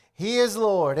He is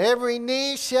Lord. Every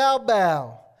knee shall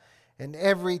bow and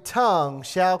every tongue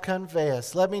shall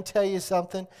confess. Let me tell you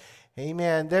something.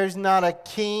 Amen. There's not a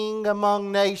king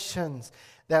among nations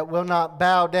that will not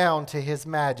bow down to His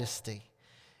majesty.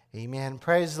 Amen.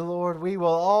 Praise the Lord. We will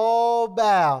all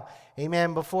bow,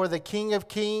 amen, before the King of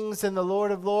Kings and the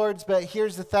Lord of Lords. But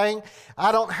here's the thing.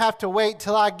 I don't have to wait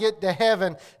till I get to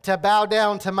heaven to bow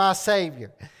down to my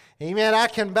Savior. Amen. I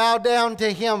can bow down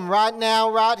to Him right now,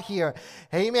 right here.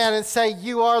 Amen. And say,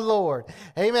 you are Lord.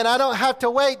 Amen. I don't have to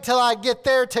wait till I get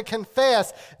there to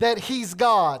confess that He's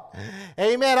God.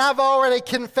 Amen. I've already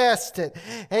confessed it.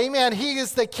 Amen. He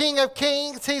is the King of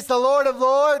Kings. He's the Lord of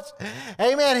Lords.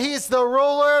 Amen. He's the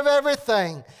ruler of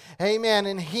everything. Amen.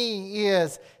 And He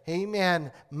is,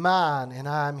 amen, mine and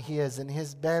I'm His. And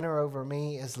His banner over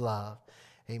me is love.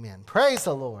 Amen. Praise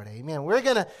the Lord. Amen. We're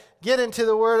going to get into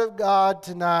the Word of God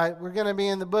tonight. We're going to be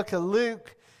in the book of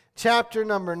Luke, chapter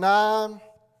number 9.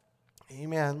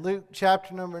 Amen. Luke,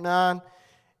 chapter number 9.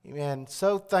 Amen.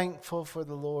 So thankful for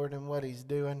the Lord and what He's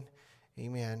doing.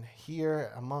 Amen.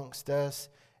 Here amongst us.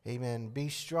 Amen. Be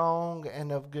strong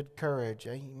and of good courage.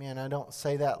 Amen. I don't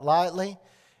say that lightly.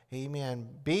 Amen.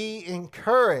 Be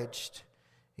encouraged.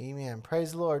 Amen.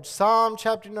 Praise the Lord. Psalm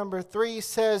chapter number 3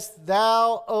 says,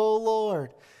 Thou, O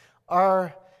Lord,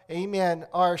 are, amen,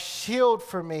 our shield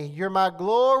for me. You're my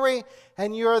glory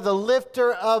and you're the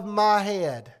lifter of my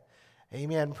head.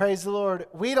 Amen. Praise the Lord.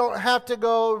 We don't have to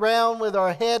go around with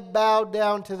our head bowed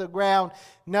down to the ground.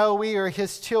 No, we are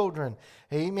His children.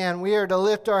 Amen. We are to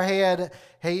lift our head,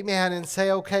 amen, and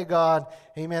say, okay, God,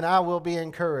 amen, I will be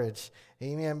encouraged.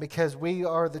 Amen, because we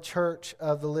are the church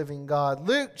of the living God.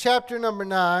 Luke chapter number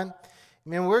 9.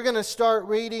 Amen, we're going to start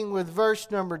reading with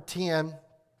verse number 10.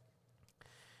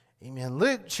 Amen,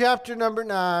 Luke chapter number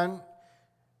 9.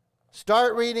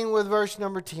 Start reading with verse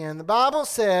number 10. The Bible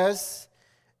says,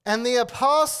 And the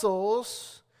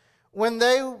apostles, when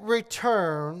they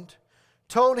returned,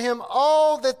 told Him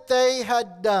all that they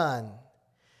had done.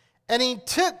 And He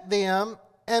took them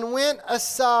and went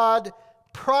aside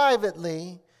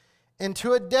privately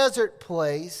into a desert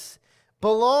place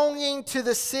belonging to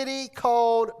the city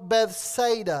called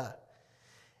Bethsaida.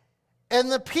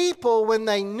 And the people, when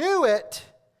they knew it,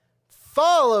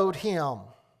 followed Him.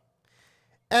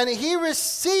 And He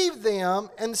received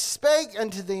them and spake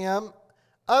unto them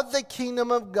of the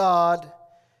kingdom of God,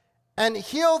 and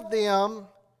healed them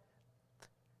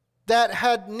that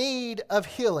had need of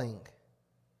healing.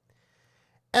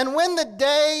 And when the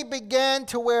day began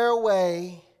to wear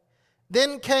away,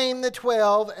 then came the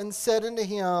 12 and said unto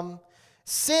Him,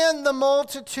 Send the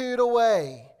multitude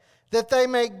away, that they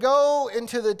may go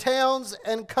into the towns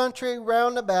and country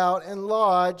round about and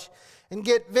lodge and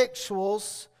get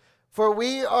victuals, for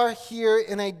we are here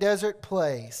in a desert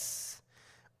place.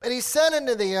 But He said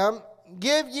unto them,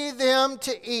 Give ye them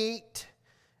to eat.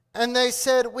 And they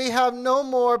said, We have no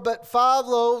more but 5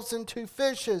 loaves and 2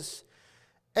 fishes,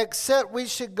 except we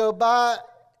should go buy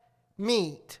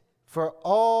meat for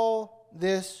all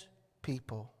this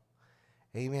people.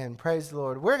 Amen. Praise the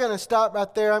Lord. We're going to stop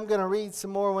right there. I'm going to read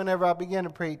some more whenever I begin to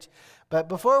preach. But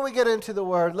before we get into the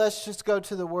Word, let's just go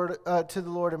to the Word, to the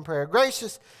Lord in prayer.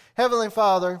 Gracious Heavenly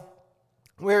Father,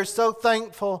 we're so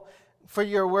thankful for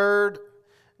Your Word.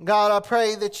 God, I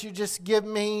pray that You just give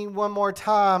me one more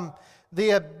time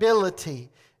the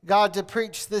ability, God, to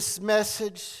preach this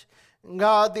message.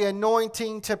 God, the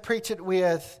anointing to preach it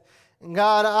with.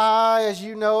 God, I, as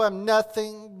You know, am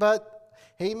nothing but,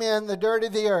 amen, the dirt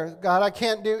of the earth. God, I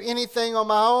can't do anything on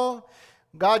my own.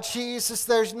 God, Jesus,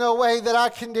 there's no way that I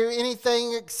can do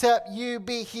anything except You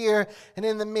be here and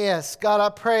in the midst. God, I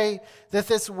pray that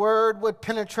this word would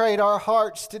penetrate our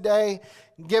hearts today.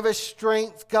 Give us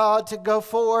strength, God, to go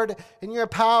forward in Your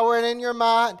power and in Your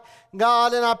might.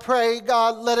 God, and I pray,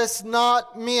 God, let us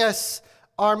not miss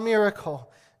our miracle.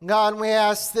 God, we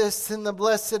ask this in the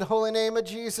blessed holy name of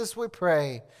Jesus, we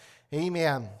pray.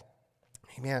 Amen.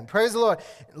 Amen. Praise the Lord.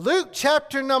 Luke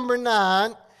chapter number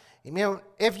 9. Amen.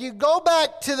 If you go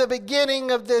back to the beginning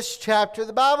of this chapter,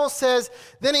 the Bible says,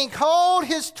 Then He called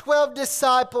His 12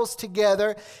 disciples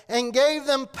together and gave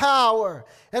them power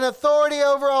and authority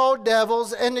over all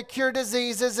devils and to cure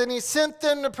diseases. And He sent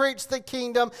them to preach the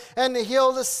kingdom and to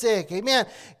heal the sick. Amen.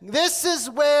 This is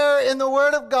where in the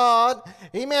Word of God,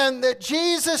 amen, that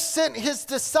Jesus sent His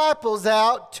disciples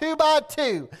out 2 by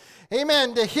 2.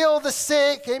 Amen. To heal the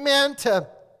sick. Amen. To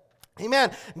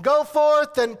Amen. Go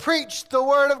forth and preach the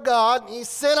word of God. He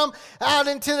sent them out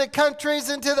into the countries,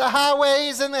 into the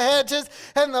highways and the hedges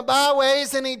and the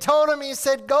byways. And he told them, he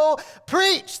said, go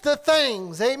preach the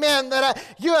things, amen, that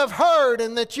you have heard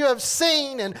and that you have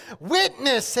seen and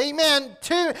witnessed, amen,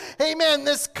 to, amen,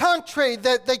 this country,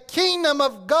 that the kingdom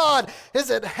of God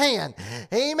is at hand.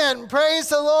 Amen. Praise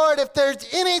the Lord. If there's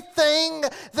anything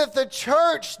that the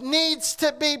church needs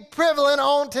to be prevalent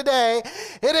on today,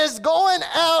 it is going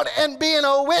out and being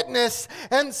a witness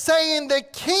and saying the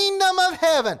kingdom of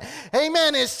heaven,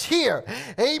 amen, is here.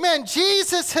 Amen.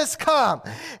 Jesus has come.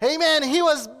 Amen. He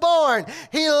was born.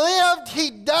 He lived.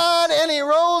 He died and he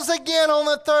rose again on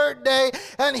the third day.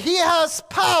 And he has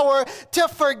power to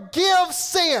forgive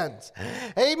sins.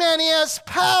 Amen. He has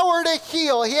power to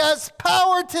heal. He has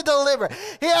power to deliver.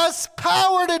 He has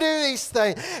power to do these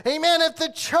things. Amen. If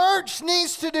the church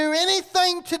needs to do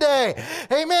anything today,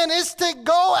 amen, is to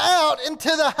go out into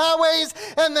the highways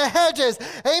and the hedges,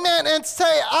 amen, and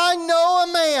say, I know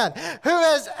a man who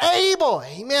is able,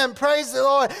 amen, praise the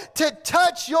Lord, to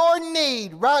touch your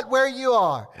need right where you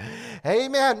are.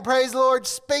 Amen. Praise the Lord.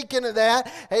 Speaking of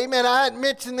that, amen, I hadn't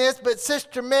mentioned this, but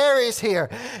Sister Mary's here.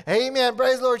 Amen.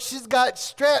 Praise the Lord. She's got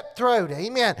strep throat.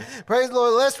 Amen. Praise the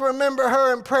Lord. Let's remember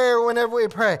her in prayer whenever we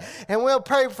pray. And we'll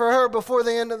pray for her before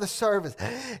the end of the service.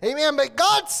 Amen. But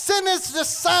God sent his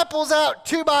disciples out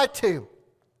 2 by 2.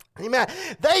 Amen.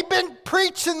 They've been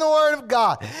preaching the word of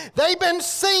God. They've been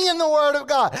singing the word of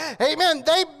God. Amen.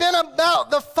 They've been about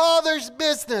the Father's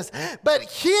business. But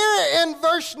here in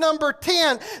verse number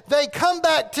 10, they come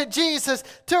back to Jesus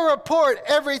to report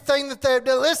everything that they've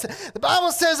done. Listen, the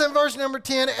Bible says in verse number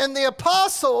 10, and the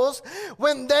apostles,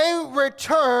 when they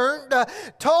returned,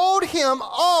 told him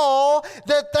all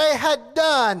that they had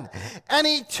done. And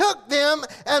he took them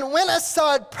and went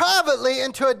aside privately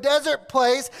into a desert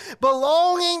place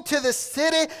belonging to the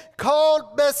city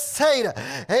called Bethsaida.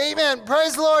 Amen.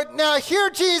 Praise the Lord. Now here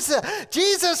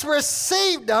Jesus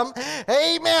received them.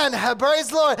 Amen. Praise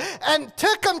the Lord. And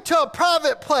took them to a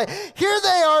private place. Here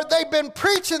they are. They've been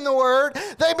preaching the word.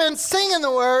 They've been singing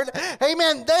the word.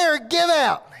 Amen. They are give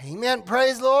out. Amen.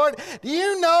 Praise the Lord. Do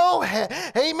you know,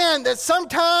 amen, that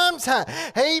sometimes,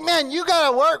 amen, you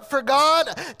got to work for God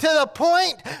to the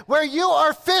point where you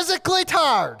are physically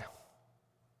tired.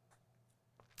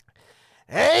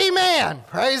 Amen.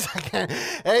 Praise God.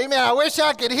 Amen. I wish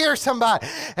I could hear somebody.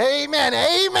 Amen.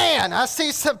 Amen. I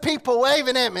see some people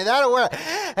waving at me. That'll work.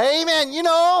 Amen. You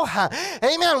know,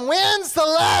 amen. When's the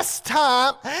last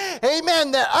time,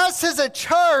 amen, that us as a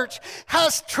church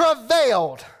has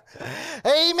travailed?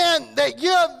 Amen. That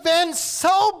you have been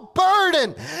so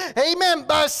burdened, amen,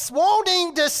 by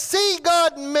wanting to see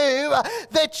God move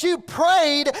that you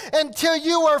prayed until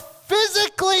you were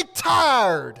physically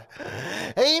tired.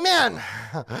 Amen.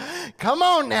 Come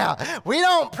on now. We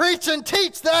don't preach and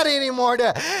teach that anymore.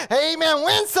 Amen.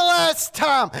 When's the last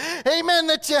time, amen,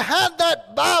 that you had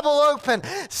that Bible open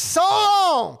so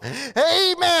long,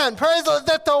 amen, praise the Lord,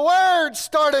 that the words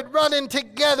started running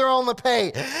together on the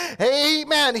page?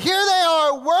 Amen. Here they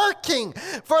are working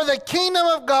for the kingdom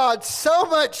of God so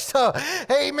much so,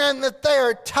 amen, that they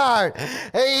are tired.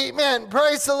 Amen.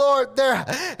 Praise the Lord. They're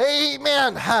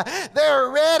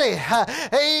ready,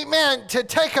 amen, to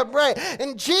take a break.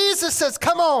 And Jesus says,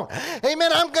 come on,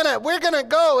 amen, we're gonna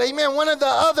go, amen. One of the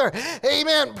other,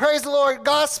 amen, praise the Lord,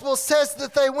 gospel says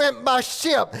that they went by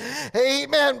ship.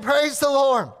 Amen, praise the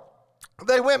Lord.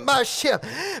 They went by ship.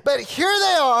 But here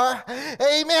they are,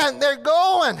 amen, they're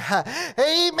going,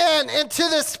 amen, into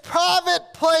this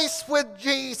private place with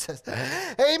Jesus.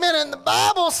 Amen, and the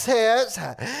Bible says,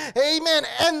 amen,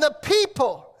 and the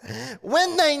people,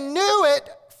 when they knew it,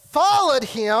 followed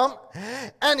him,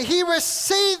 and he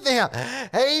received them.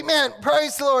 Amen.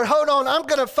 Praise the Lord. Hold on. I'm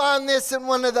going to find this in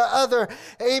one of the other,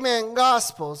 amen,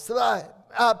 gospels.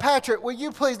 Patrick, will you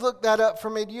please look that up for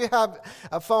me? Do you have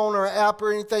a phone or an app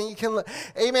or anything you can look?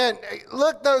 Amen.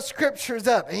 Look those scriptures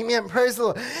up. Amen. Praise the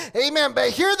Lord. Amen.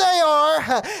 But here they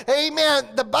are. Amen.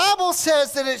 The Bible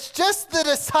says that it's just the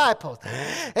disciples.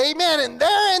 Amen. And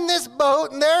they're in this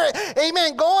boat and they're,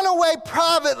 amen, going away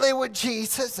privately with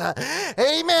Jesus.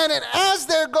 Amen. And as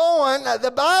they're going,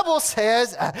 the Bible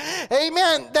says,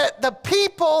 amen, that the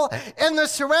people in the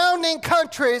surrounding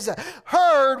countries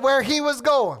heard where he was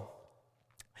going.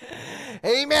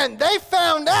 Amen. They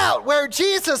found out where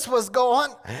Jesus was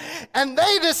going and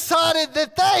they decided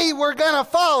that they were going to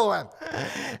follow him.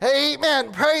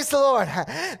 Amen. Praise the Lord.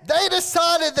 They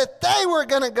decided that they were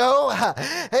going to go,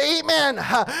 amen,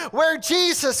 where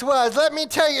Jesus was. Let me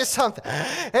tell you something.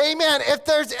 Amen. If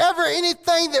there's ever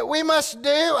anything that we must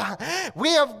do, we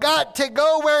have got to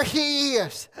go where he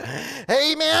is.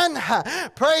 Amen.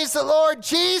 Praise the Lord.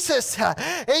 Jesus,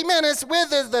 amen, is with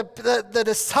the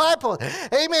disciples.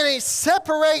 Amen. He's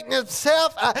separating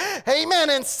himself. Amen.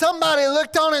 And somebody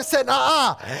looked on and said,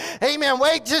 amen,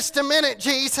 wait just a minute,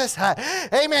 Jesus.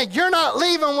 Amen. You're not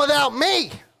leaving without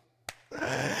me.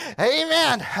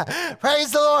 Amen.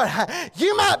 Praise the Lord.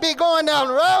 You might be going down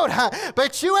the road,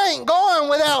 but you ain't going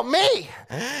without me.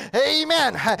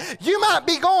 Amen. You might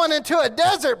be going into a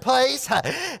desert place.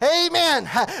 Amen.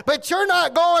 But you're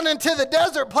not going into the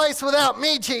desert place without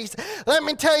me, Jesus. Let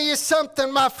me tell you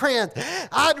something, my friend.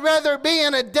 I'd rather be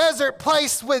in a desert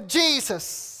place with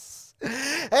Jesus,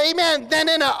 amen, than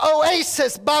in an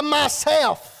oasis by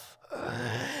myself.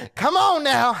 Come on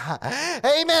now.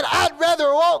 Amen. I'd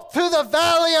rather walk through the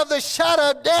valley of the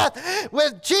shadow of death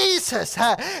with Jesus,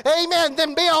 amen,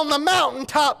 than be on the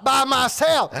mountaintop by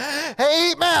myself.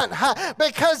 Amen.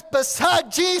 Because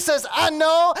beside Jesus, I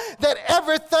know that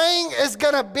everything is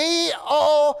going to be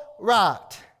all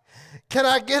right. Can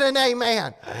I get an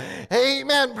amen?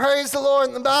 Amen. Praise the Lord.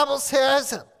 And the Bible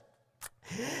says,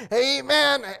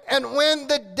 amen. And when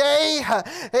the day,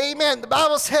 amen, the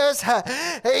Bible says,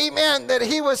 amen, that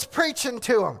he was preaching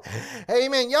to them.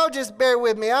 Amen. Y'all just bear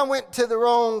with me. I went to the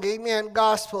wrong, amen,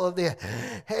 gospel of this.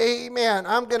 Amen.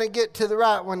 I'm going to get to the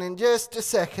right one in just a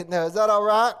second though. Is that all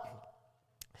right?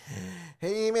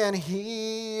 Amen.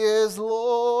 He is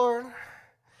Lord.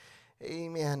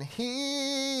 Amen.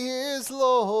 He is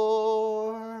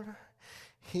Lord.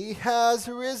 He has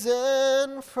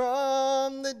risen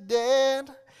from the dead,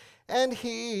 and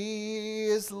he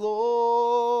is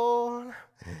Lord.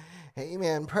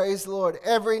 Amen. Praise the Lord.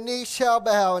 Every knee shall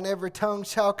bow and every tongue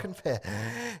shall confess.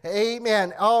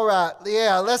 Amen. All right.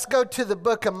 Yeah, let's go to the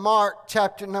book of Mark,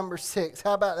 chapter number 6.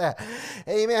 How about that?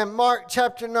 Amen. Mark,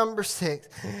 chapter number 6.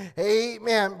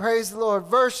 Amen. Praise the Lord.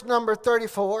 Verse number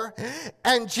 34.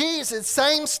 And Jesus,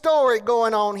 same story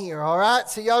going on here. All right.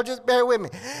 So y'all just bear with me.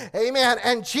 Amen.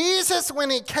 And Jesus, when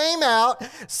he came out,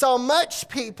 saw much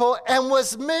people and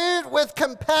was moved with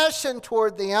compassion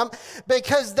toward them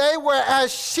because they were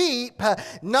as sheep,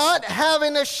 not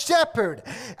having a shepherd.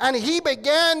 And he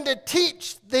began to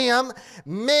teach them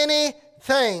many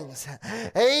things.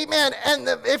 Amen. And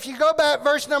if you go back,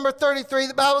 verse number 33,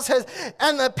 the Bible says,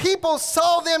 and the people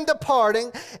saw them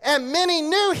departing, and many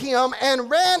knew him,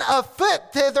 and ran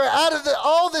afoot thither out of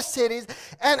all the cities,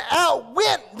 and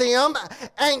outwent them,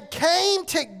 and came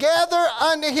together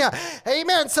unto him.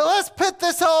 Amen. So let's put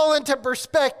this all into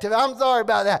perspective. I'm sorry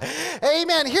about that.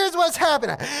 Amen. Here's what's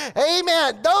happening.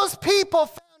 Amen. Those people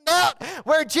found out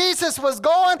where Jesus was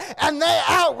going, and they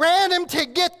outran him to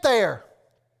get there.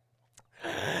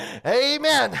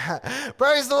 Amen.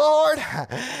 Praise the Lord.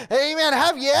 Amen.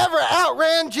 Have you ever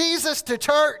outran Jesus to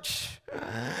church?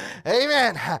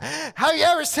 Amen. Have you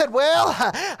ever said, well,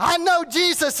 I know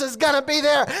Jesus is going to be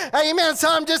there. Amen. So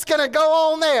I'm just going to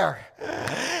go on there.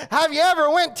 Have you ever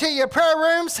went to your prayer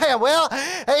room saying, well,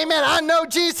 amen, I know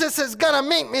Jesus is going to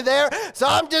meet me there, so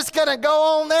I'm just going to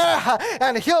go on there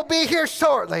and he'll be here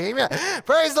shortly. Amen.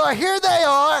 Praise the Lord. Here they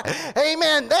are.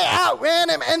 Amen. They outran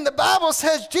him, and the Bible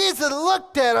says Jesus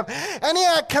looked at them and he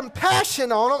had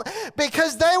compassion on them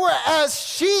because they were as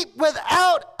sheep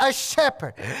without a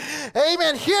shepherd.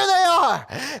 Amen. Here they are.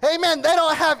 Amen. They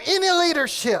don't have any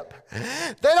leadership.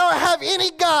 They don't have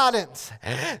any guidance.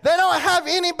 They don't have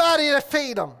anybody to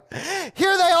feed them.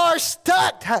 Here they are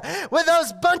stuck with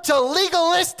those bunch of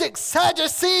legalistic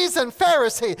Sadducees and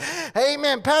Pharisees.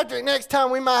 Amen. Patrick, next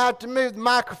time we might have to move the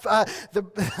microphone,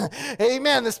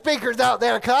 amen, the speakers out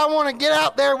there, because I want to get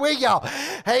out there with y'all.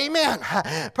 Amen.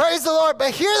 Praise the Lord.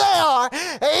 But here they are.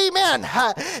 Amen.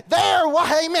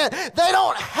 Amen. They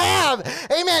don't have,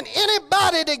 amen,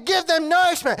 anybody to give them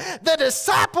nourishment. The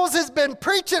disciples has been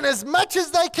preaching as much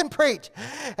as they can preach.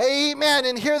 Amen.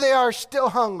 And here they are still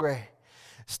hungry.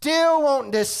 Still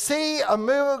wanting to see a move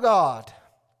of God.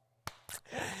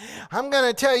 I'm going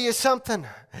to tell you something.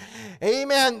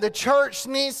 Amen. The church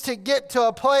needs to get to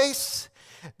a place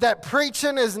that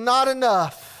preaching is not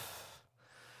enough.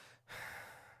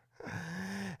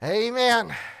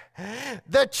 Amen.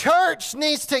 The church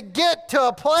needs to get to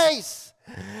a place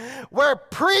where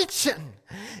preaching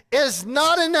is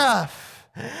not enough,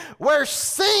 where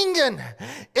singing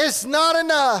is not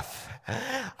enough.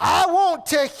 I want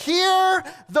to hear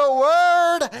the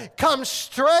word come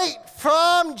straight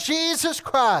from Jesus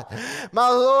Christ, my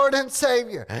Lord and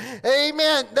Savior.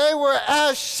 Amen. They were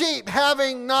as sheep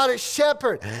having not a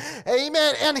shepherd.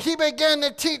 Amen. And he began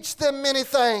to teach them many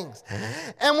things.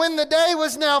 And when the day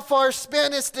was now far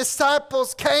spent, his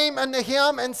disciples came unto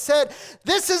him and said,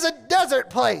 This is a desert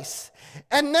place,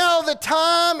 and now the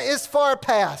time is far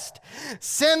past.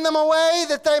 Send them away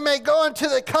that they may go into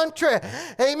the country,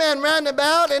 amen, round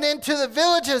about and into the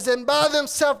villages and buy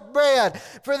themselves bread,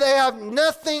 for they have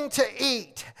nothing to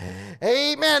eat.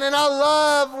 Amen. And I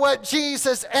love what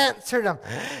Jesus answered them.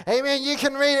 Amen. You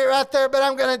can read it right there, but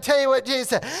I'm going to tell you what Jesus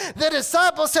said. The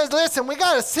disciple says, listen, we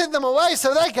got to send them away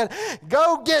so they can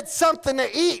go get something to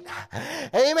eat.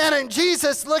 Amen. And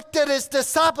Jesus looked at his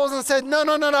disciples and said, no.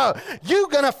 You're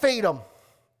going to feed them.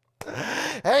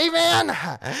 Amen.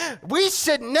 We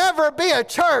should never be a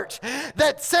church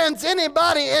that sends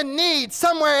anybody in need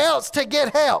somewhere else to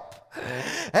get help.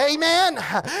 Amen.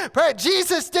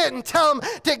 Jesus didn't tell them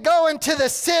to go into the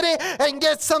city and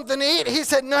get something to eat. He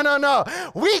said, no.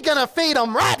 We're going to feed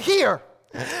them right here.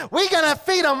 We're going to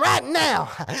feed them right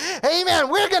now. Amen.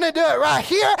 We're going to do it right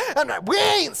here. And we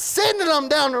ain't sending them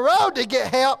down the road to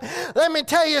get help. Let me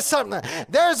tell you something.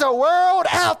 There's a world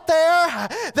out there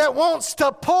that wants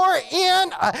to pour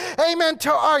in, amen,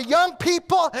 to our young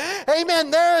people.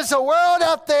 Amen. There is a world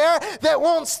out there that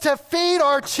wants to feed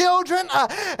our children.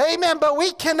 Amen. But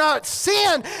we cannot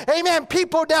send, amen,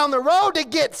 people down the road to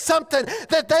get something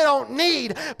that they don't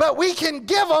need. But we can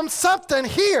give them something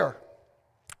here.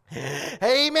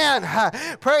 Amen.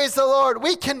 Praise the Lord.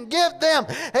 We can give them,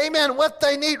 amen, what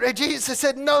they need. Jesus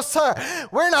said, no, sir,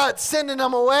 we're not sending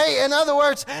them away. In other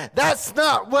words, that's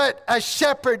not what a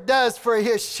shepherd does for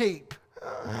his sheep.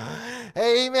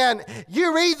 Amen.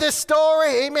 You read this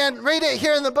story, amen, read it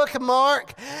here in the book of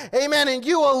Mark, amen, and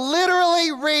you will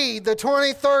literally read the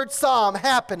 23rd Psalm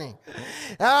happening.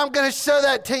 And I'm going to show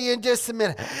that to you in just a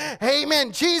minute.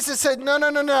 Amen. Jesus said, no.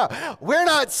 We're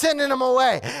not sending them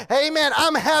away. Amen.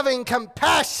 I'm having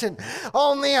compassion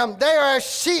on them. They are a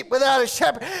sheep without a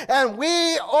shepherd, and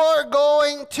we are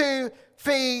going to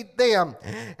feed them.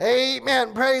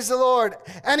 Amen. Praise the Lord.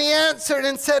 And he answered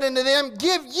and said unto them,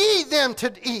 Give ye them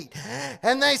to eat.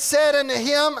 And they said unto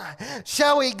him,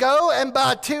 Shall we go and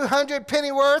buy 200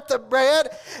 penny worth of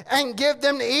bread and give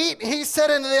them to eat? He said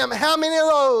unto them, How many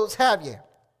loaves have you?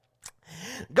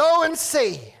 Go and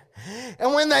see.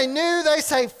 And when they knew, they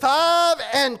say 5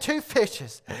 and 2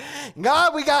 fishes.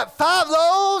 God, we got 5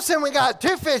 loaves and we got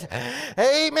 2 fish.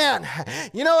 Amen.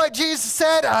 You know what Jesus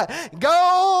said?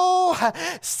 Go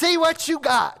see what you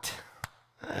got.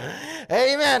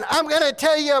 Amen. I'm going to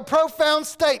tell you a profound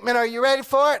statement. Are you ready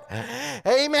for it?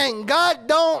 Amen. God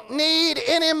don't need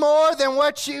any more than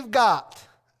what you've got.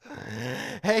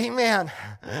 Amen.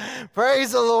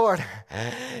 Praise the Lord.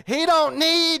 He don't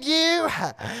need you,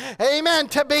 amen,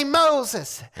 to be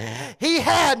Moses. He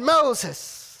had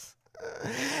Moses.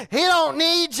 He don't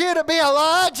need you to be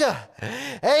Elijah.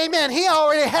 Amen. He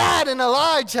already had an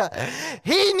Elijah.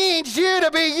 He needs you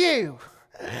to be you.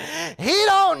 He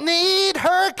don't need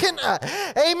her,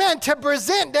 amen, to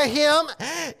present to him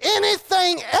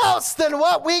anything else than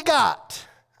what we got.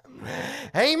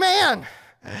 Amen.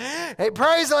 Hey,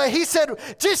 praise the Lord. He said,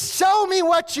 just show me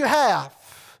what you have.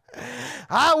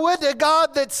 I would to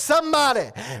God that somebody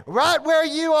right where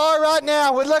you are right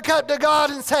now would look up to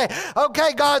God and say,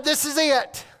 okay, God, this is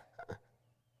it.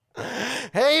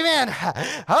 Amen.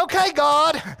 Okay,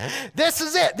 God, this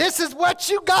is it. This is what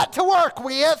you got to work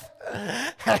with.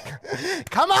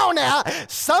 Come on now.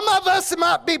 Some of us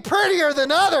might be prettier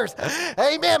than others.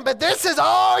 Amen. But this is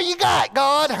all you got,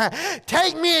 God.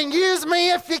 Take me and use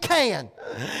me if you can.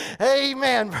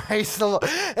 Amen. Praise the Lord.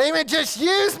 Amen. Just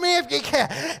use me if you can.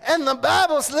 And the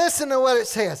Bible's, listen to what it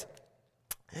says.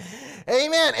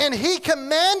 Amen. And he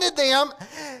commanded them,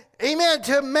 amen,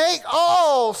 to make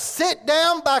all sit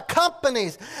down by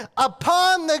companies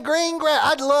upon the green grass.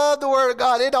 I love the word of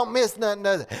God. It don't miss nothing,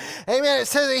 does it? Amen. It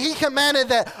says that he commanded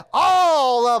that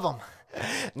all of them,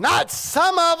 not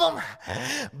some of them,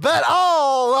 but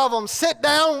all of them sit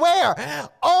down where?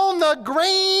 On the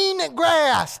green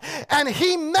grass. And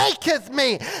he maketh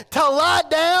me to lie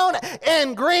down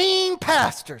in green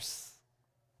pastures.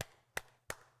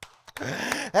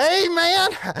 Amen.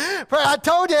 I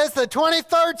told you it's the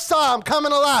 23rd Psalm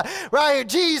coming alive. Right here,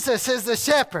 Jesus is the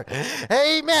shepherd.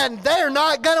 Amen. They're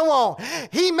not going to want.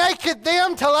 He maketh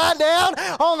them to lie down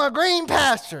on the green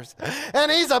pastures.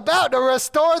 And he's about to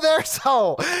restore their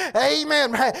soul.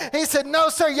 Amen. He said, no,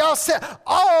 sir, y'all sit.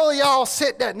 All y'all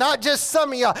sit there, not just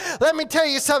some of y'all. Let me tell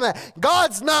you something.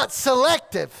 God's not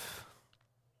selective.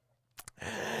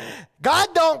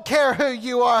 God don't care who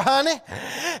you are, honey.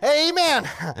 Amen.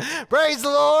 Praise the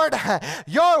Lord.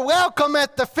 You're welcome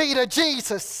at the feet of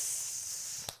Jesus.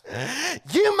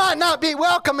 You might not be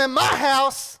welcome in my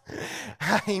house.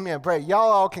 Amen. Pray.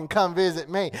 Y'all all can come visit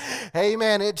me.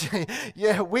 Amen.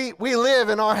 We live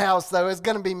in our house, though. It's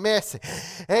going to be messy.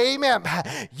 Amen.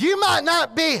 You might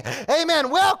not be, amen,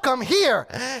 welcome here.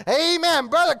 Amen.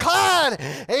 Brother Clyde,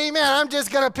 amen, I'm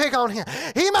just going to pick on him.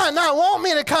 He might not want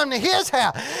me to come to his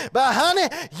house. But, honey,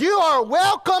 you are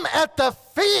welcome at the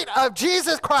feet of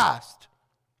Jesus Christ.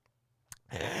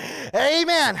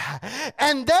 Amen.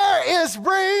 And there is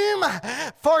room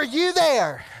for you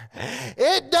there.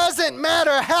 It doesn't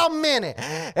matter how many.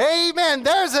 Amen.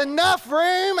 There's enough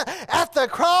room at the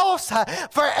cross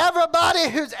for everybody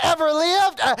who's ever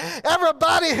lived,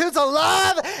 everybody who's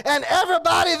alive, and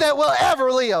everybody that will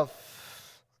ever live.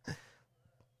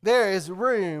 There is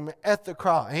room at the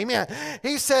cross. Amen.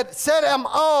 He said, set them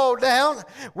all down.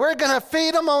 We're going to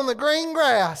feed them on the green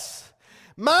grass.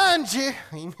 Mind you,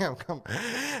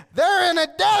 they're in a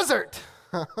desert.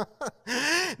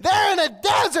 They're in a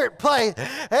desert place.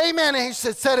 Amen. And he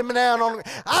said, set him down on.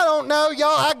 I don't know, y'all.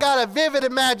 I got a vivid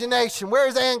imagination.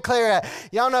 Where's Ann Claire at?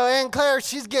 Y'all know Ann Claire,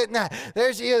 she's getting that.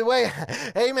 There she is. Wait.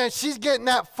 Amen. She's getting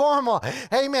that formal,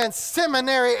 amen,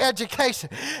 seminary education.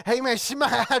 Amen. She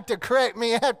might have to correct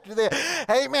me after this.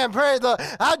 Amen. Praise the Lord.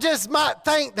 I just might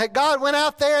think that God went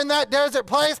out there in that desert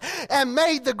place and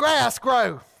made the grass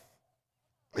grow.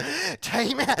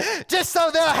 Amen. Just so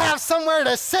they'll have somewhere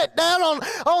to sit down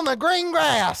on the green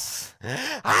grass.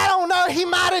 I don't know. He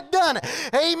might have done it.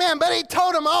 Amen. But he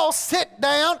told them all sit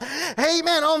down.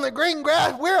 Amen. On the green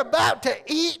grass. We're about to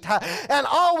eat. And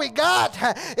all we got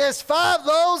is 5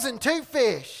 loaves and 2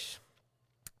 fish.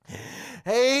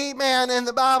 Amen. And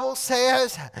the Bible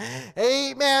says,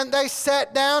 amen, they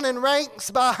sat down in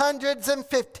ranks by hundreds and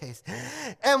fifties.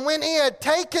 And when he had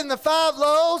taken the 5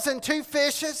 loaves and 2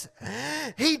 fishes,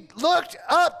 he looked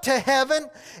up to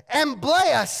heaven and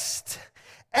blessed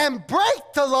and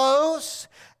brake the loaves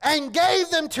and gave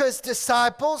them to his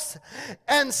disciples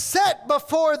and set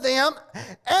before them,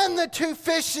 and the 2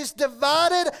 fishes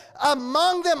divided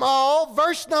among them all.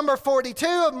 Verse number 42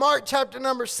 of Mark chapter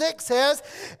number 6 says,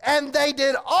 and they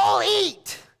did all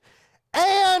eat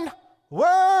and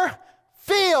were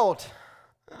filled.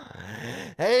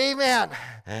 Amen.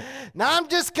 Now I'm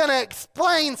just going to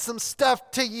explain some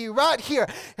stuff to you right here.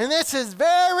 And this is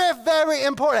very, very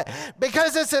important,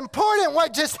 because it's important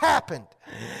what just happened.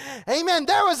 Amen.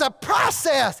 There was a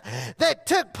process that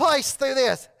took place through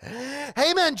this.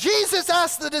 Amen. Jesus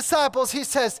asked the disciples, he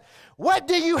says, what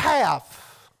do you have?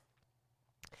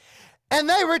 And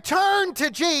they returned to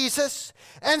Jesus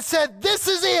and said, this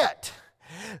is it.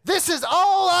 This is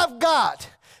all I've got.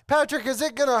 Patrick, is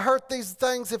it going to hurt these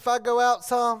things if I go out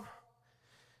some?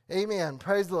 Amen.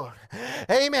 Praise the Lord.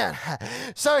 Amen.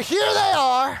 So here they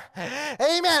are.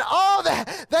 Amen.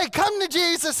 They come to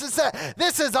Jesus and say,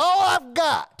 this is all I've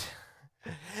got.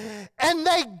 And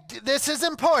this is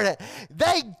important.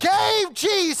 They gave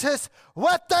Jesus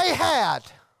what they had.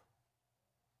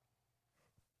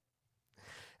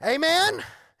 Amen.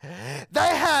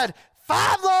 They had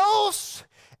 5 loaves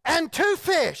and 2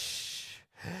 fish.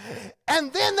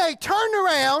 And then they turned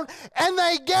around and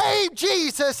they gave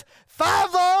Jesus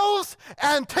 5 loaves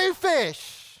and 2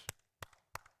 fish.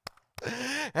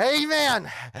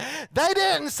 Amen. They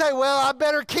didn't say, well, I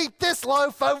better keep this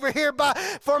loaf over here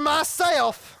for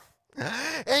myself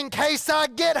in case I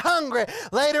get hungry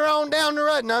later on down the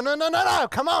road. No.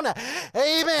 Come on now.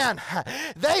 Amen.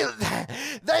 They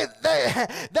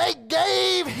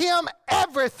gave him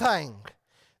everything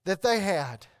that they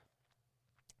had.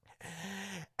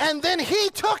 And then he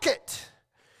took it.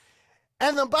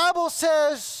 And the Bible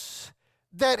says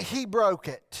that he broke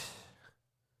it.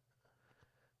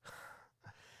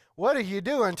 What are you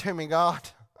doing to me, God?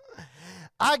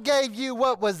 I gave you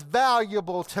what was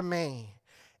valuable to me,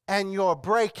 and you're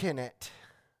breaking it.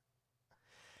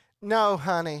 No,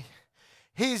 honey,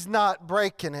 he's not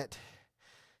breaking it.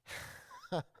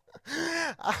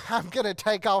 I'm going to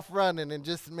take off running in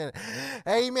just a minute.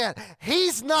 Amen.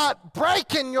 He's not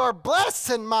breaking your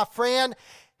blessing, my friend.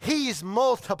 He's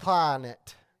multiplying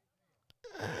it.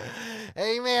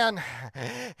 Amen.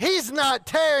 He's not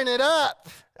tearing it up.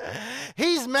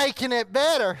 He's making it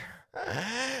better.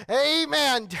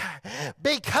 Amen.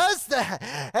 Because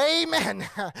amen.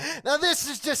 Now this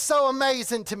is just so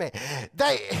amazing to me.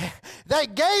 They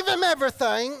gave him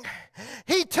everything.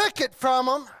 He took it from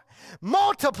them,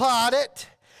 multiplied it,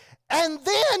 and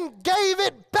then gave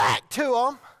it back to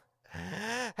them.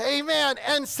 Amen.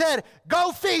 And said,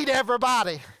 go feed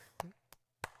everybody.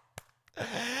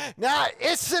 Now,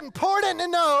 it's important to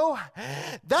know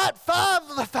that five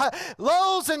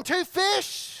loaves and 2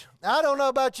 fish, I don't know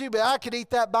about you, but I could eat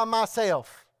that by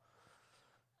myself.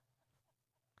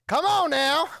 Come on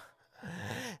now.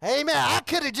 Amen. I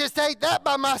could have just ate that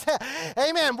by myself.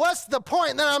 Amen. What's the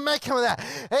point that I'm making with that?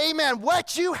 Amen.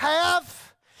 What you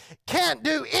have can't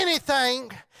do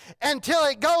anything until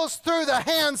it goes through the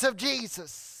hands of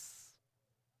Jesus.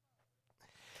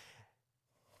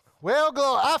 Well,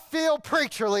 glory, I feel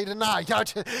preacherly tonight.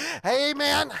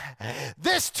 Amen.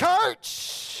 This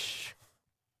church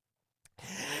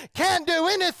can't do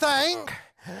anything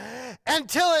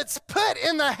until it's put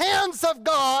in the hands of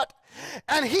God,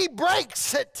 and He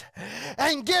breaks it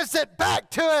and gives it back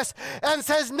to us and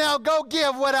says, now go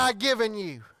give what I've given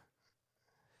you.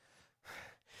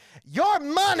 Your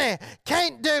money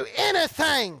can't do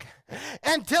anything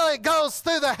until it goes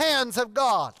through the hands of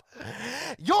God.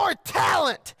 Your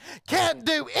talent can't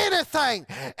do anything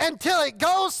until it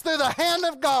goes through the hand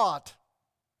of God.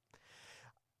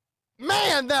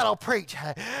 Man, that'll preach.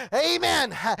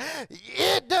 Amen.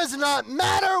 It does not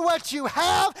matter what you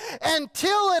have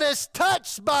until it is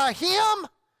touched by Him.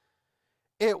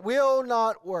 It will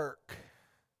not work.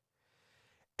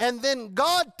 And then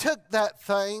God took that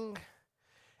thing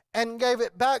and gave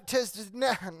it back to us.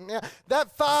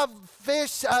 That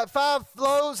 5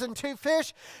 loaves and 2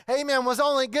 fish, amen, was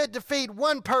only good to feed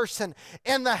one person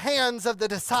in the hands of the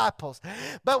disciples.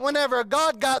 But whenever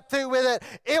God got through with it,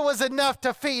 it was enough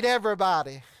to feed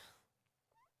everybody.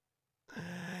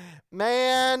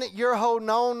 Man, you're holding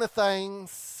on to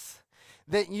things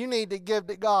that you need to give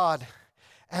to God.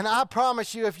 And I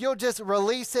promise you, if you'll just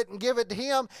release it and give it to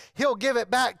Him, He'll give it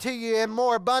back to you in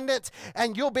more abundance,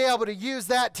 and you'll be able to use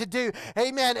that to do,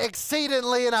 amen,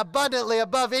 exceedingly and abundantly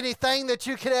above anything that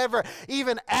you could ever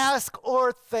even ask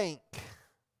or think.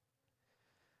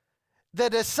 The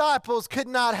disciples could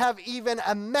not have even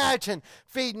imagined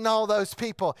feeding all those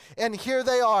people. And here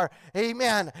they are,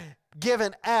 amen,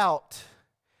 given out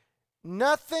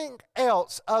nothing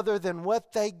else other than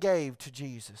what they gave to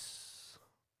Jesus.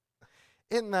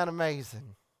 Isn't that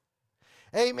amazing?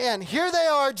 Amen. Here they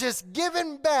are just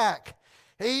giving back,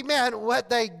 amen, what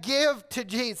they give to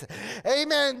Jesus.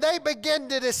 Amen. They begin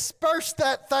to disperse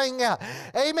that thing out.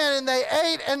 Amen. And they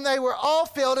ate and they were all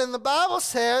filled. And the Bible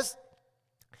says,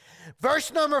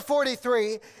 verse number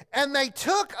 43, and they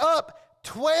took up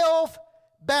 12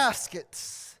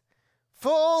 baskets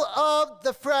full of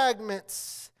the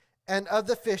fragments and of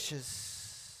the fishes.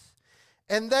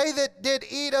 And they that did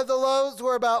eat of the loaves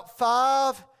were about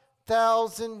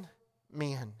 5,000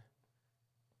 men.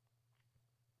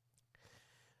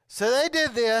 So they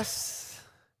did this,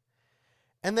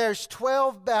 and there's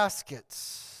 12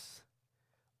 baskets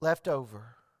left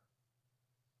over.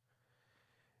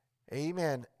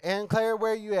 Amen. Ann Claire,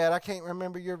 where are you at? I can't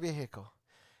remember your vehicle.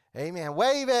 Amen.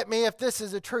 Wave at me if this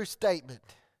is a true statement.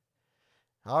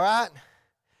 All right?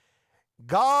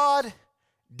 God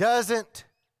doesn't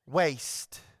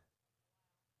waste.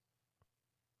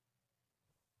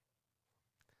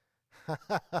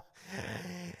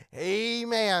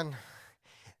 Amen.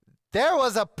 There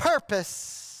was a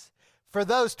purpose for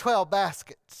those 12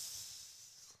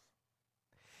 baskets.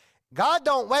 God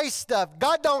don't waste stuff.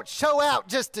 God don't show out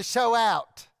just to show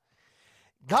out.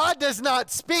 God does not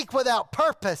speak without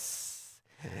purpose.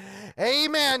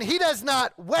 Amen. He does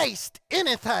not waste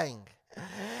anything.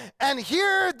 And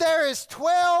here there is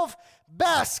 12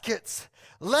 baskets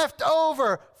left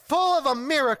over full of a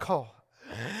miracle.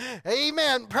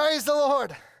 Amen. Praise the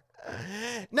Lord.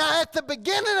 Now, at the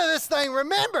beginning of this thing,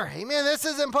 remember, amen, this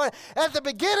is important. At the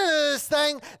beginning of this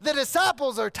thing, the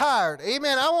disciples are tired.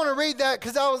 Amen. I want to read that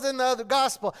because I was in the other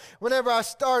gospel whenever I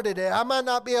started it. I might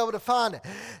not be able to find it.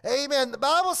 Amen. The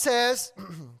Bible says,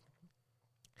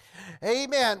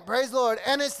 amen. Praise the Lord.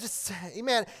 And it's just,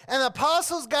 amen. And the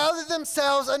apostles gathered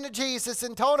themselves unto Jesus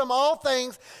and told him all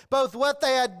things, both what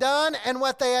they had done and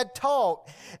what they had taught.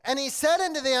 And he said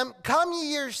unto them, come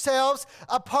ye yourselves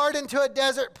apart into a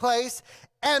desert place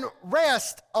and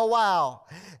rest a while.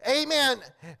 Amen.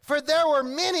 For there were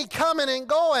many coming and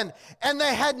going, and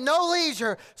they had no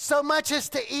leisure so much as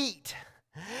to eat.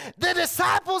 The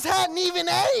disciples hadn't even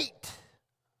ate.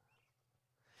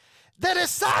 The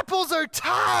disciples are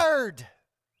tired.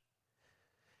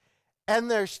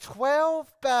 And there's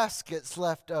 12 baskets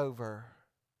left over.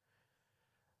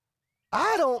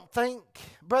 I don't think,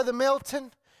 Brother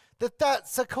Milton, that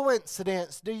that's a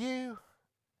coincidence. Do you?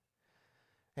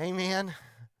 Amen.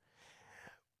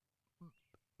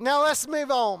 Now let's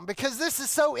move on, because this is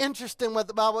so interesting what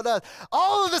the Bible does.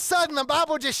 All of a sudden the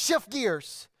Bible just shifts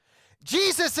gears.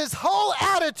 Jesus' whole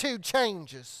attitude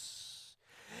changes.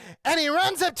 And he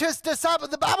runs up to his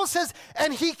disciples. The Bible says,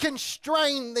 and he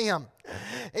constrained them.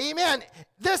 Amen.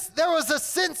 There was a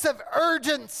sense of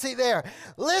urgency there.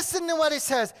 Listen to what he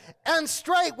says. And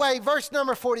straightway, verse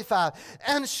number 45,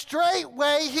 and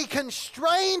straightway he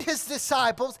constrained his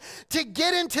disciples to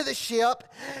get into the ship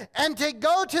and to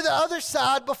go to the other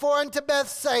side before unto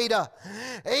Bethsaida.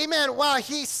 Amen. While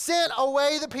he sent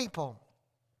away the people.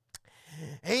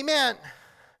 Amen.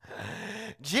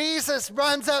 Jesus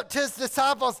runs up to his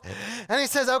disciples and he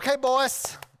says, okay,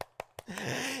 boys,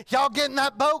 y'all get in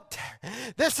that boat.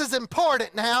 This is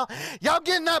important now. Y'all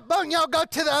get in that boat and y'all go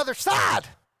to the other side.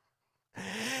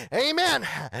 Amen.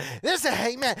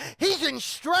 Amen. He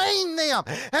constrained them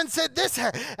and said this.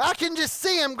 I can just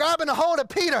see him grabbing a hold of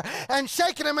Peter and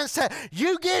shaking him and said,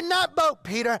 you get in that boat,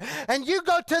 Peter, and you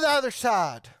go to the other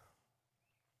side.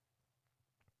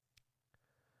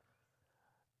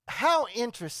 How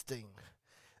interesting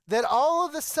that all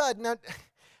of a sudden,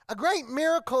 a great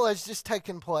miracle has just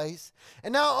taken place.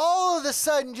 And now all of a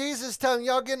sudden, Jesus is telling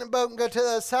y'all get in the boat and go to the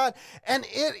other side. And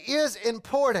it is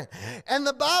important. And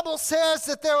the Bible says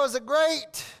that there was a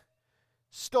great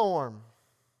storm.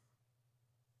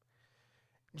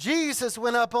 Jesus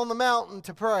went up on the mountain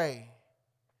to pray.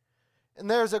 And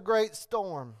there's a great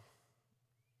storm.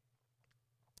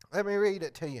 Let me read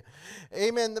it to you.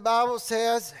 Amen. The Bible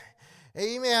says,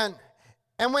 amen.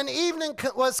 And when evening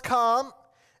was come,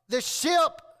 the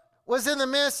ship was in the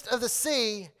midst of the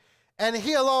sea, and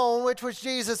he alone, which was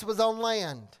Jesus, was on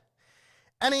land.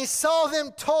 And he saw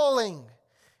them toiling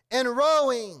and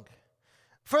rowing,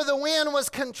 for the wind was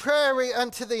contrary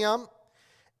unto them.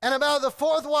 And about the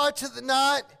fourth watch of the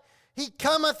night, he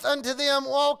cometh unto them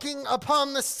walking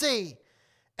upon the sea,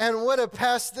 and would have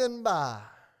passed them by.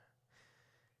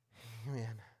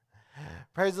 Amen.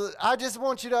 Praise the Lord. I just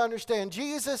want you to understand,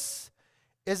 Jesus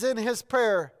is in his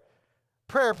prayer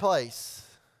place.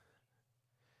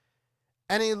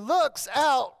 And he looks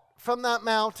out from that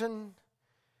mountain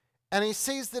and he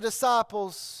sees the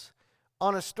disciples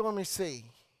on a stormy sea.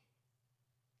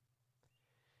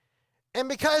 And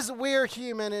because we're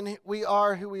human and we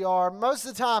are who we are, most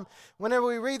of the time, whenever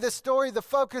we read this story, the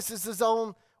focus is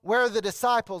on where the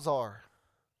disciples are.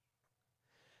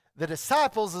 The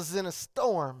disciples is in a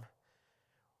storm.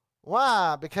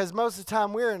 Why? Because most of the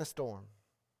time we're in a storm.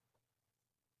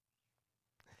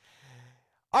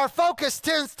 Our focus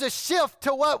tends to shift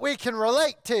to what we can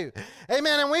relate to.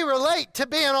 Amen. And we relate to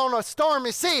being on a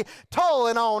stormy sea,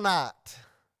 toiling all night.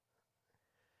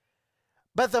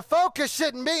 But the focus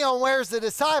shouldn't be on where's the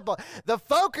disciple. The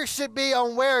focus should be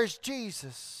on where's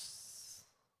Jesus.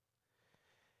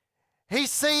 He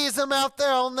sees them out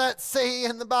there on that sea,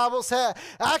 and the Bible says,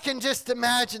 I can just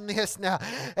imagine this now.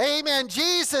 Amen.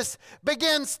 Jesus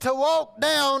begins to walk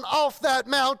down off that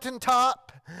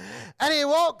mountaintop. And he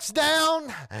walks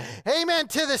down, amen,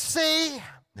 to the sea.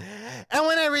 And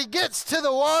whenever he gets to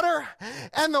the water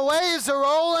and the waves are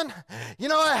rolling, you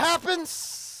know what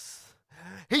happens?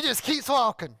 He just keeps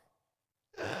walking.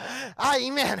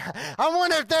 Amen. I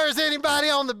wonder if there's anybody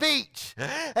on the beach.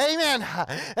 Amen.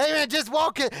 Amen. Just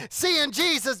walking, seeing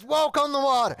Jesus walk on the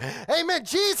water. Amen.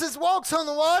 Jesus walks on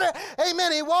the water.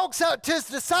 Amen. He walks out to his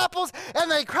disciples and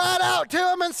they cried out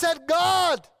to him and said,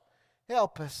 God,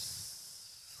 help us.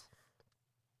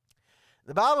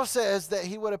 The Bible says that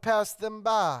he would have passed them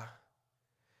by.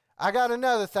 I got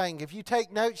another thing. If you take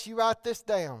notes, you write this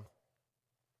down.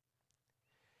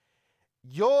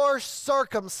 Your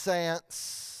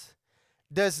circumstance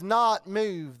does not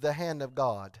move the hand of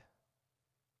God.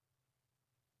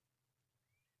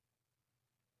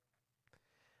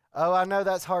 Oh, I know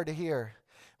that's hard to hear.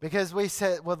 Because we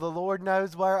said, well, the Lord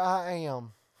knows where I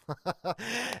am.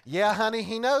 Yeah, honey,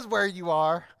 he knows where you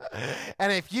are.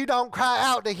 And if you don't cry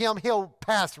out to him, he'll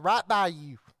pass right by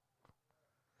you.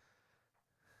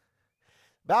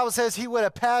 The Bible says he would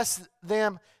have passed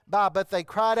them by, but they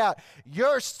cried out.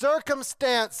 Your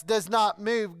circumstance does not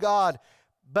move God,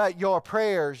 but your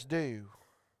prayers do.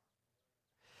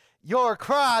 Your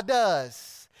cry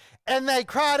does. And they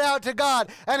cried out to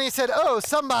God. And he said, oh,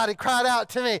 somebody cried out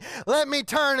to me. Let me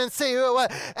turn and see who it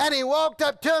was. And he walked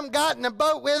up to him, got in a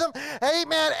boat with him.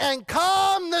 Amen. And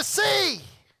calmed the sea.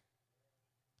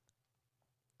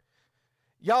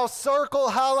 Y'all circle,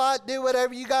 highlight, do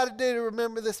whatever you got to do to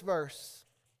remember this verse.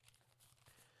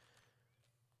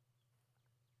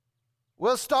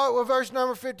 We'll start with verse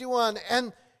number 51.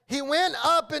 And he went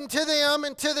up into them,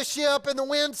 into the ship, and the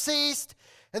wind ceased.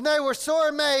 And they were sore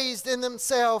amazed in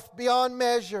themselves beyond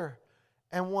measure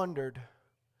and wondered.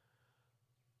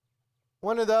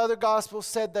 One of the other gospels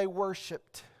said they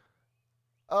worshiped.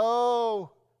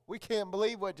 Oh, we can't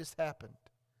believe what just happened.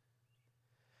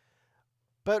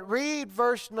 But read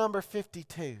verse number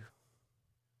 52.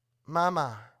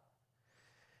 My.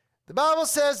 The Bible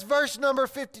says, verse number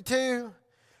 52,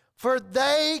 for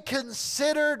they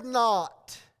considered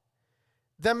not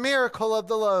the miracle of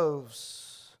the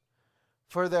loaves,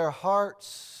 for their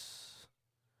hearts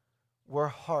were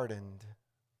hardened.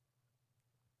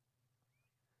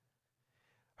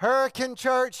 Hurricane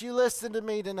Church, you listen to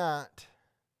me tonight.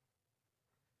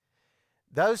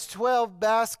 Those 12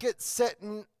 baskets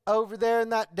sitting over there in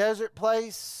that desert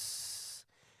place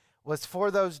was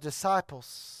for those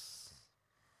disciples.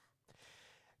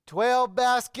 12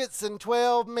 baskets and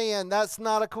 12 men. That's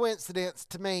not a coincidence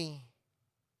to me.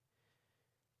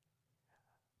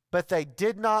 But they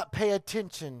did not pay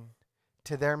attention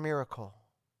to their miracle.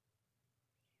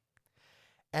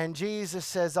 And Jesus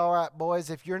says, all right, boys,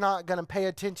 if you're not going to pay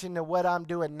attention to what I'm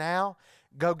doing now,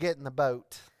 go get in the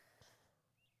boat.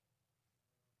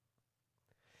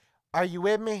 Are you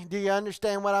with me? Do you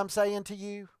understand what I'm saying to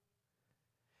you?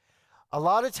 A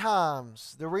lot of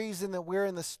times, the reason that we're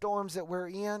in the storms that we're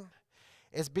in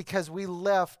is because we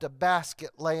left a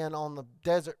basket laying on the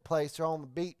desert place or on the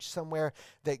beach somewhere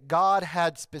that God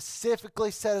had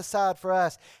specifically set aside for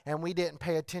us, and we didn't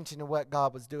pay attention to what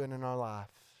God was doing in our life.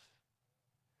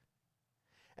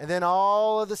 And then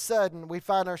all of a sudden, we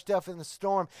find ourselves in the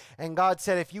storm, and God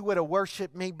said, if you would have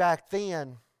worshiped me back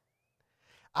then,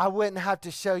 I wouldn't have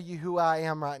to show you who I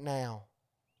am right now.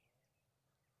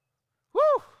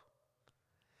 Woo!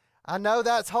 I know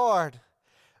that's hard,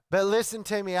 but listen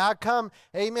to me. I come,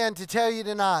 amen, to tell you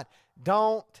tonight,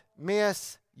 don't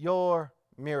miss your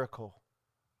miracle.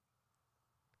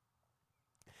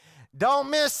 Don't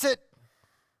miss it.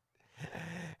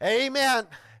 Amen.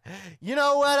 You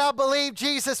know what I believe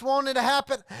Jesus wanted to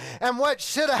happen and what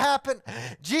should have happened?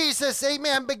 Jesus,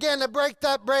 amen, began to break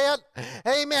that bread.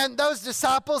 Amen. Those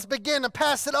disciples began to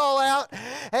pass it all out.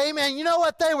 Amen. You know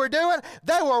what they were doing?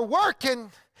 They were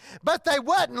working, but they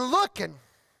wasn't looking.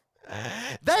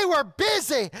 They were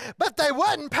busy, but they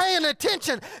wasn't paying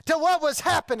attention to what was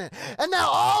happening. And now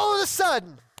all of a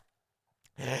sudden,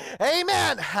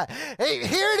 amen. Here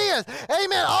it is.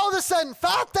 Amen. All of a sudden,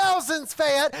 5,000's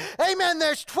fed. Amen.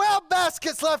 There's 12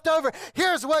 baskets left over.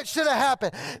 Here's what should have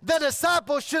happened. The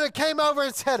disciples should have came over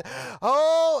and said,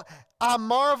 oh, I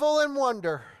marvel and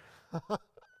wonder.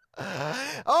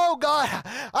 Oh, God,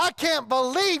 I can't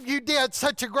believe you did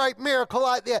such a great miracle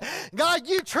like that. God,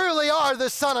 you truly are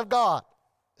the Son of God.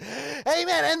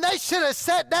 Amen. And they should have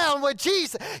sat down with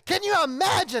Jesus. Can you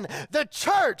imagine the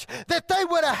church that they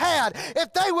would have had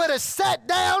if they would have sat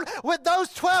down with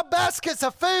those 12 baskets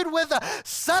of food with the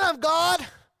Son of God?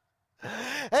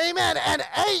 Amen. And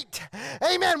ate,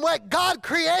 amen, what God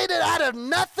created out of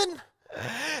nothing.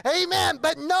 Amen.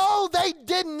 But no, they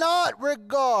did not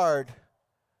regard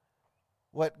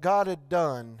what God had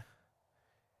done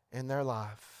in their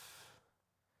life.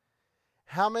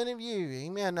 How many of you,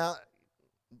 amen, now,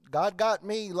 God got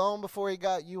me long before he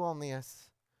got you on this.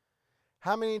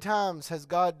 How many times has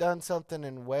God done something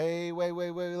and way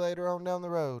later on down the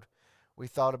road, we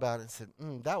thought about it and said,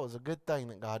 that was a good thing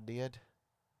that God did.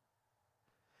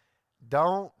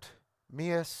 Don't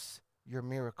miss your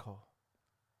miracle.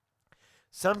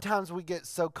 Sometimes we get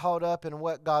so caught up in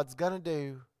what God's going to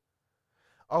do,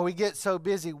 or we get so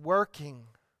busy working.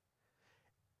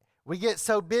 We get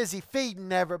so busy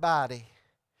feeding everybody.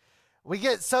 We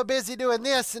get so busy doing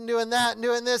this and doing that and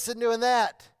doing this and doing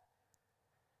that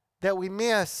we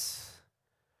miss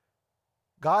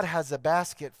God has a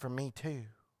basket for me too.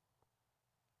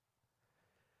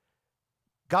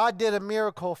 God did a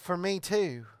miracle for me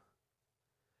too.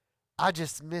 I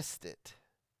just missed it.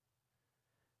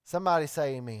 Somebody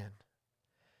say amen.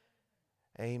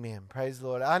 Amen. Praise the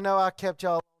Lord. I know I kept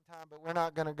y'all a long time, but we're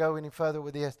not going to go any further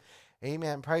with this.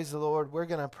 Amen. Praise the Lord. We're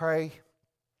going to pray.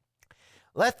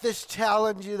 Let this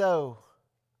challenge you, though.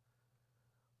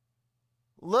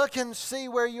 Look and see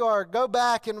where you are. Go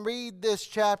back and read this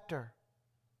chapter.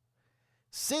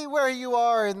 See where you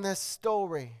are in this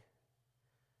story.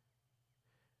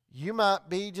 You might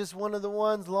be just one of the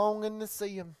ones longing to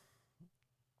see him.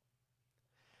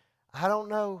 I don't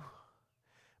know.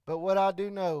 But what I do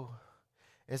know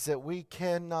is that we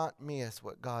cannot miss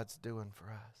what God's doing for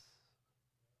us.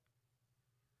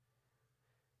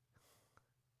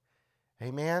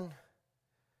 Amen.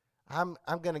 I'm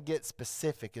going to get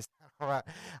specific. It's all right.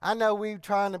 I know we're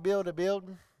trying to build a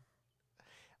building.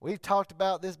 We've talked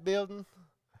about this building.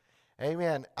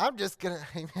 Amen. I'm just going to,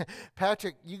 amen.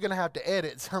 Patrick, you're going to have to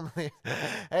edit some of this.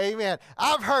 Amen.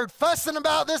 I've heard fussing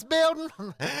about this building.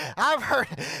 I've heard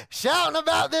shouting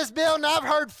about this building. I've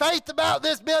heard faith about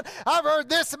this building. I've heard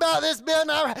this about this building.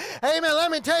 Amen.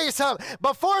 Let me tell you something.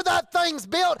 Before that thing's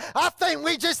built, I think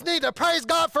we just need to praise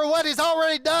God for what He's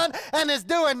already done and is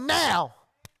doing now.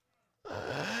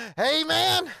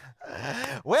 Amen.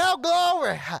 Well,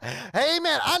 glory.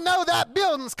 Amen. I know that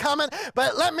building's coming,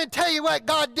 but let me tell you what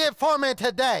God did for me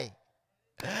today.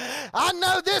 I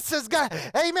know this is going,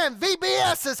 amen,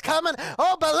 VBS is coming.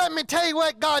 Oh, but let me tell you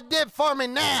what God did for me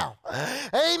now.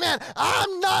 Amen.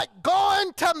 I'm not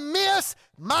going to miss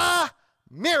my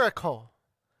miracle.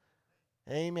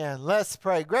 Amen. Let's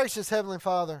pray. Gracious Heavenly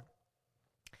Father,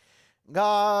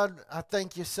 God, I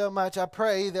thank you so much. I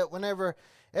pray that whenever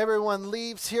everyone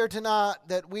leaves here tonight,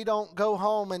 that we don't go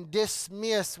home and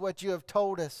dismiss what you have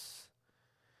told us.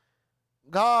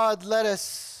 God, let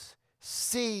us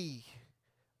see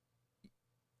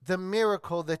the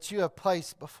miracle that you have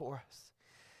placed before us.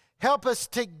 Help us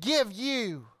to give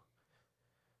you,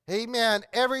 amen,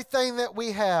 everything that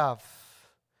we have.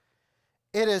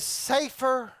 It is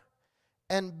safer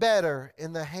and better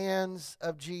in the hands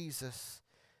of Jesus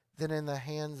than in the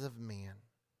hands of men.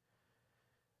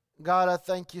 God, I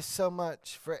thank you so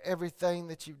much for everything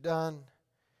that you've done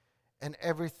and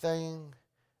everything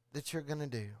that you're going to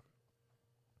do.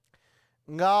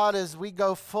 God, as we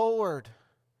go forward,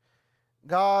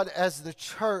 God, as the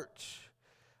church,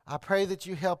 I pray that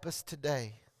you help us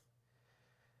today.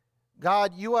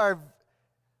 God, you are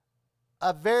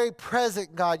a very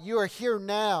present God. You are here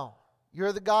now.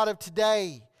 You're the God of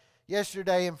today,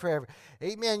 yesterday, and forever.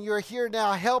 Amen. You're here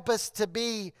now. Help us to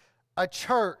be a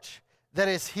church that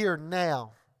is here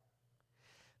now,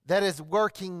 that is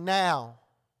working now,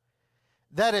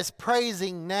 that is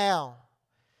praising now,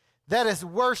 that is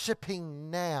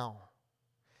worshiping now,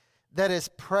 that is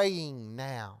praying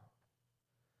now,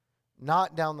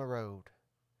 not down the road.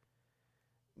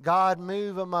 God,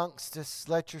 move amongst us.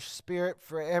 Let your Spirit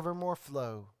forevermore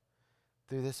flow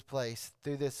through this place,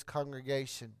 through this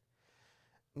congregation.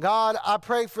 God, I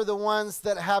pray for the ones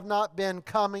that have not been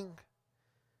coming.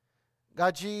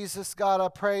 God, Jesus, God, I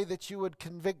pray that you would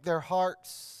convict their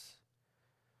hearts.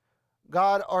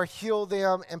 God, or heal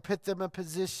them and put them in a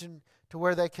position to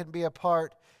where they can be a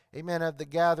part, amen, of the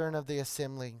gathering of the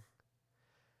assembly.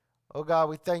 Oh God,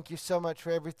 we thank you so much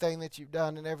for everything that you've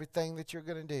done and everything that you're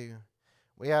going to do.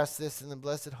 We ask this in the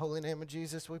blessed holy name of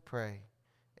Jesus, we pray.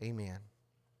 Amen.